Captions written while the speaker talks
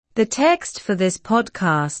The text for this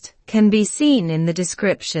podcast can be seen in the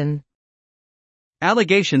description.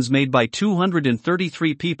 Allegations made by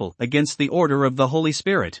 233 people against the Order of the Holy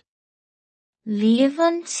Spirit.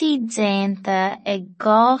 Líomhantí déanta ag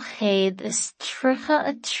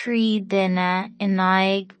 233 duine in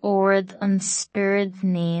aghaidh ord an Spirit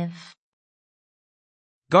Naomh.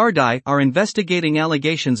 Gardaí are investigating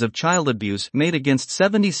allegations of child abuse made against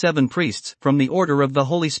 77 priests from the Order of the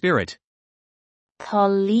Holy Spirit. Tá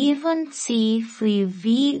líomhantí faoi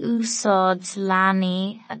bhí úsáid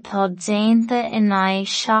leanaí atá déanta in aghaidh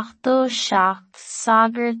 77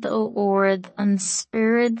 sagart ó ord an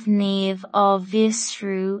Spirit Naomh á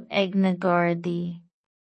bhfiosrú ag na Gardaí.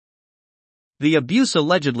 The abuse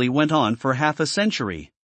allegedly went on for half a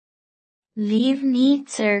century.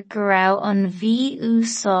 Líomhnaítear go raibh an bhí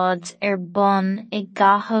úsáid bun I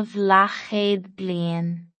gcaitheamh leathchéad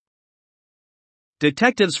bliain.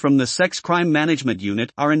 Detectives from the Sex Crime Management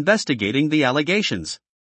Unit are investigating the allegations.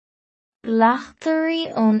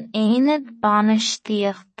 Glactarí ón Aonad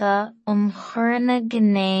Bainisteachta chur na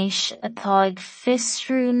gnéis atá ag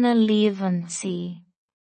fiosrú na líomhantí.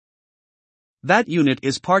 That unit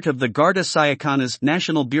is part of the Garda Síochána's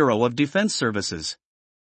National Bureau of Defense Services.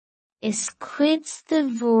 Is cuid de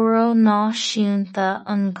Bhúró Náisiúnta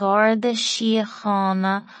an Garda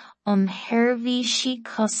Síochána thirbhísí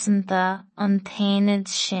cosanta an taonad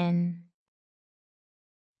sin.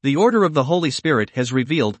 The Order of the Holy Spirit has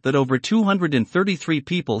revealed that over 233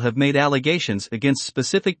 people have made allegations against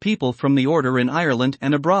specific people from the Order in Ireland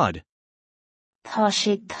and abroad. Tá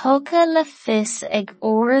sé tugadh le fios ag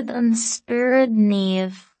ord an Spirit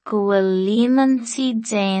Naomh go bhfuil líomhantí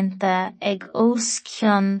déanta ag os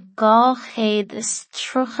cionn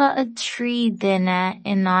 233 duine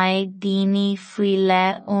in aghaidh daoine faoi le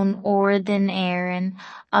ón Ordain Éireann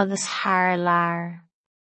agus thar lear.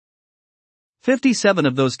 57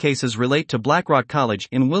 of those cases relate to Blackrock College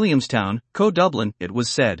in Williamstown, Co-Dublin, it was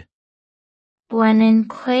said. Baineann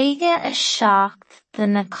 57 de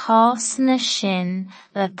na cásanna sin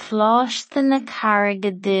le cláiste na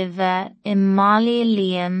carraige duibhe I Mbaile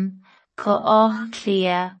Liam go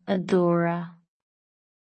áithclia a dúradh.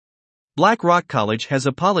 Blackrock College has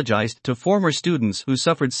apologized to former students who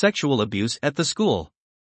suffered sexual abuse at the school.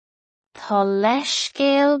 Tá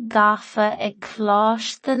leithscéal gafa ag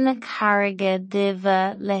cláiste na carraige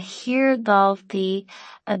duibhe le hiardaltaí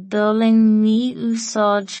a dulaing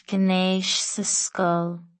míúsáid gnéis sa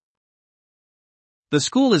scoil. The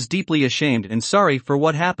school is deeply ashamed and sorry for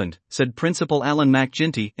what happened, said Principal Alan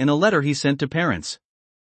McGinty in a letter he sent to parents.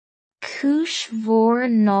 Cúis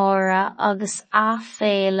mhór nára agus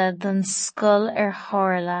áféile don scoil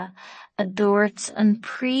Tharla a dúirt an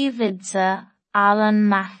príomhfhide Alan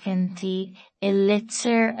McGinty I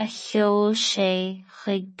litir a cheol sé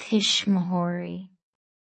chuig tuismitheoirí.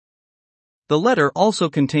 The letter also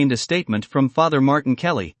contained a statement from Father Martin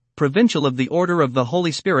Kelly, Provincial of the Order of the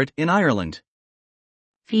Holy Spirit in Ireland.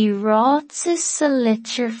 Bhí ráite sa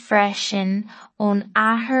litir freisin ón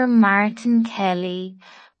Athair Martin Kelly,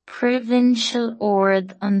 Provincial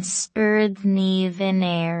Ord an Spirit Naomh in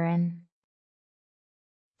Éireann.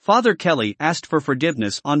 Father Kelly asked for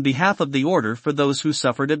forgiveness on behalf of the order for those who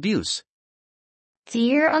suffered abuse.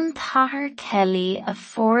 Dír an Tathair Kelly a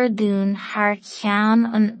fordún thar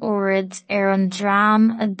ceann an oiread an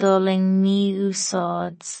dream a dulaing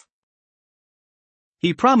míúsáid.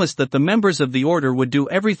 He promised that the members of the order would do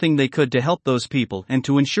everything they could to help those people and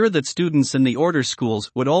to ensure that students in the order schools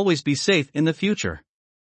would always be safe in the future.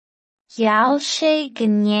 Gheall sé go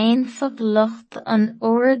ndéanfadh lucht an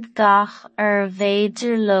oiread gach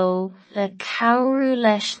bhéidir leo le cabhrú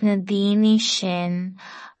leis na daoine sin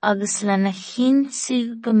agus le na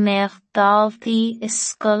chinntiú go mbeadh daltaí I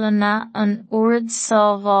scoileanna an oiread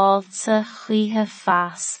sábháilte chuige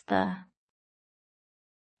feasta.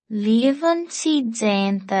 Líomhantí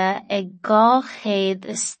déanta ag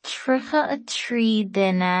 233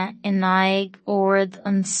 duine in aghaidh ord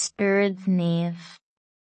an Spirit Naomh.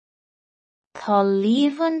 Tá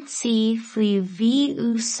líomhantí faoi bhí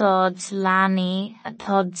úsáid leanaí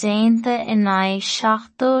atá déanta in aghaidh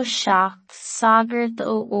 77 sagart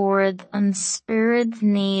ó ord an Spirit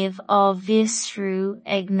Naomh á bhfiosrú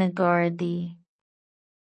ag na Gardaí.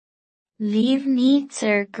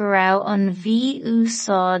 Líomhnaítear go raibh an bhí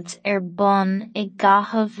úsáid bun I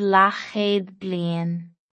gcaitheamh leathchéad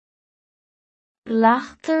bliain.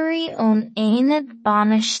 Glactarí ón Aonad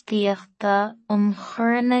Bainisteachta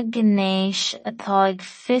chur na gnéis atá ag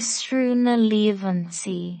fiosrú na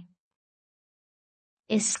líomhantí.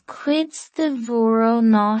 Is cuid de Bhúró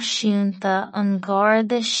Náisiúnta an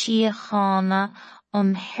Garda Síochána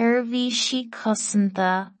thirbhísí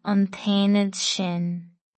cosanta an taonad sin.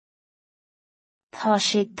 Tá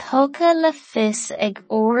sé tugadh le fios ag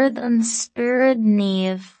ord an Spiorad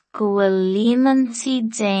Naomh go bhfuil líomhantí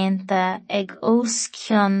déanta ag os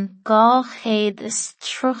cionn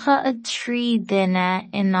 233 duine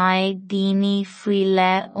in aghaidh daoine faoi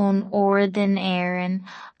le ón Ordain Éireann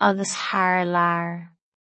agus thar lear.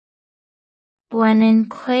 Baineann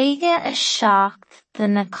 57 de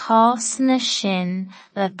na cásanna sin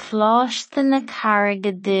le Cláiste na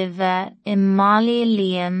Carraige Doimhe i Mbaile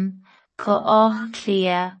Liam go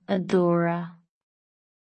Áthclia a Dóra.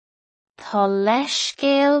 Tá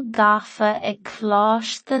leithscéal gafa ag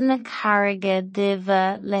Cláiste na Carraige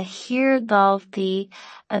Doimhe le hiordáiltaí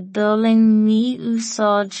a dul-ing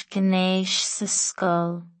mí-úsáid gnéis sa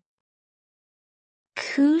scoil.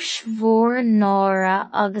 Cúis mhór náire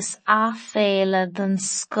agus athbhéile don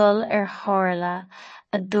scoil ar tharla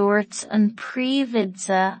a dúirt an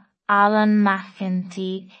príomhfhide Alan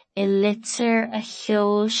McEntee i litir a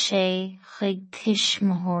cheol sé chuig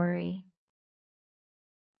tuismitheoirí.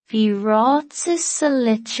 Bhí rátas sa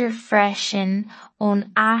litir freisin ón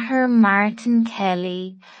athair Martin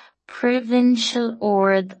Kelly, Provincial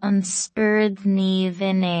Ord an Spiorad Naomh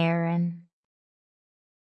in Éireann.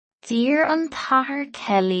 D'iarr an Tathair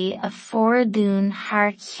Kelly a fordún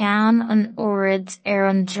thar ceann an oiread ar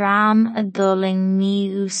an dream a dul-ing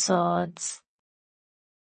mí-úsáid.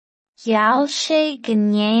 Gheall sé go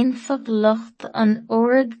ndéanfadh lucht an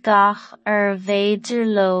oiread gach ar bhéidir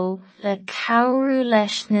leo le cabhrú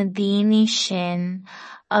leis na daoine sin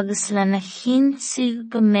agus lena chinntiú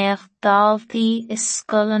go mbeadh dáiltaí i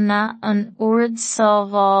scoileanna an oiread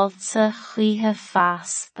sábháilte chuithe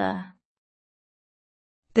feasta.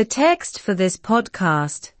 The text for this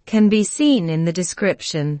podcast can be seen in the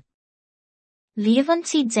description.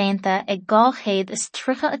 Líomhantí déanta ag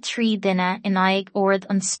 233 duine in aghaidh ord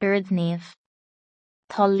an Spiorad Naomh.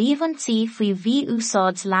 Tá líomhantí faoi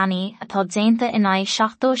mhí-úsáid leanaí atá déanta in aghaidh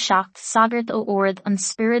 77 sagart ó ord an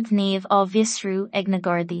Spiorad Naomh á bhfiosrú ag na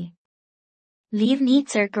Gardaí.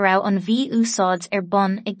 Líomhnítear go raibh an mhí-úsáid ar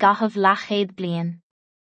bun i gcaitheamh leathchéad bliain.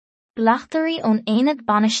 Glachtarí ón Aonad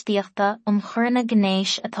Bainisteachta chur na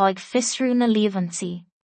gnéis atá ag fiosrú na líomhantí.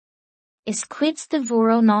 Is cuid de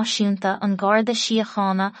mhór náisiúnta an Garda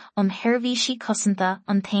Síochána theirbhísí cosanta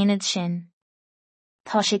an taonad sin.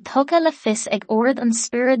 Tá sé tugadh le fios ag ord an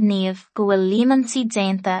Spiorad Naomh go bhfuil líomhantí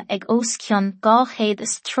déanta ag os cionn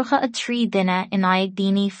 233 duine in aghaidh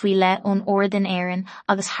daoine faoi le ón Ordain Éireann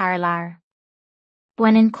agus thar lear.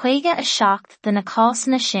 Baineann 57 de na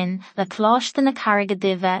cásanna sin le Cláiste na Carraige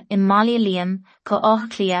Doimhe i Mbaile Liam go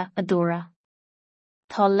Áthclia a Dóra.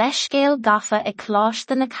 Tá leithscéal gafa ag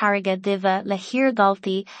Cláiste na Carraige Doimhe le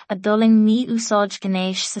hiordáiltaí a dul-ing mí-úsáid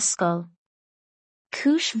gnéis sa scoil.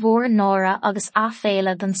 Cúis mhór náire agus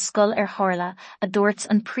athbhéile don scoil ar tharla a dúirt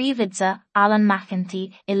an príomhfhide Alan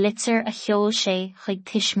McEntee i litir a cheol sé chuig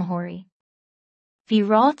tuismitheoirí. Bhí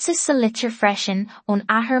rátas sa litir freisin ón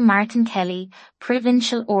athair Martin Kelly,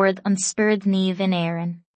 Provincial Ord an Spiorad Naomh in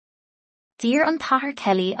Éireann. D'iarr an Tathair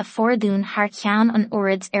Kelly a fordún thar ceann an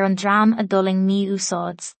oiread ar an dream a dul-ing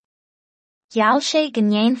mí-úsáid. Gheall sé go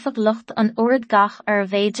ndéanfadh lucht an oiread gach ar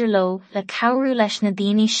bhéidir leo le cabhrú leis na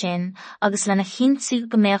daoine sin agus lena chinntiú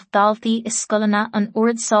go mbeadh dáiltaí i scoileanna an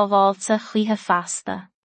oiread sábháilte chuithe feasta.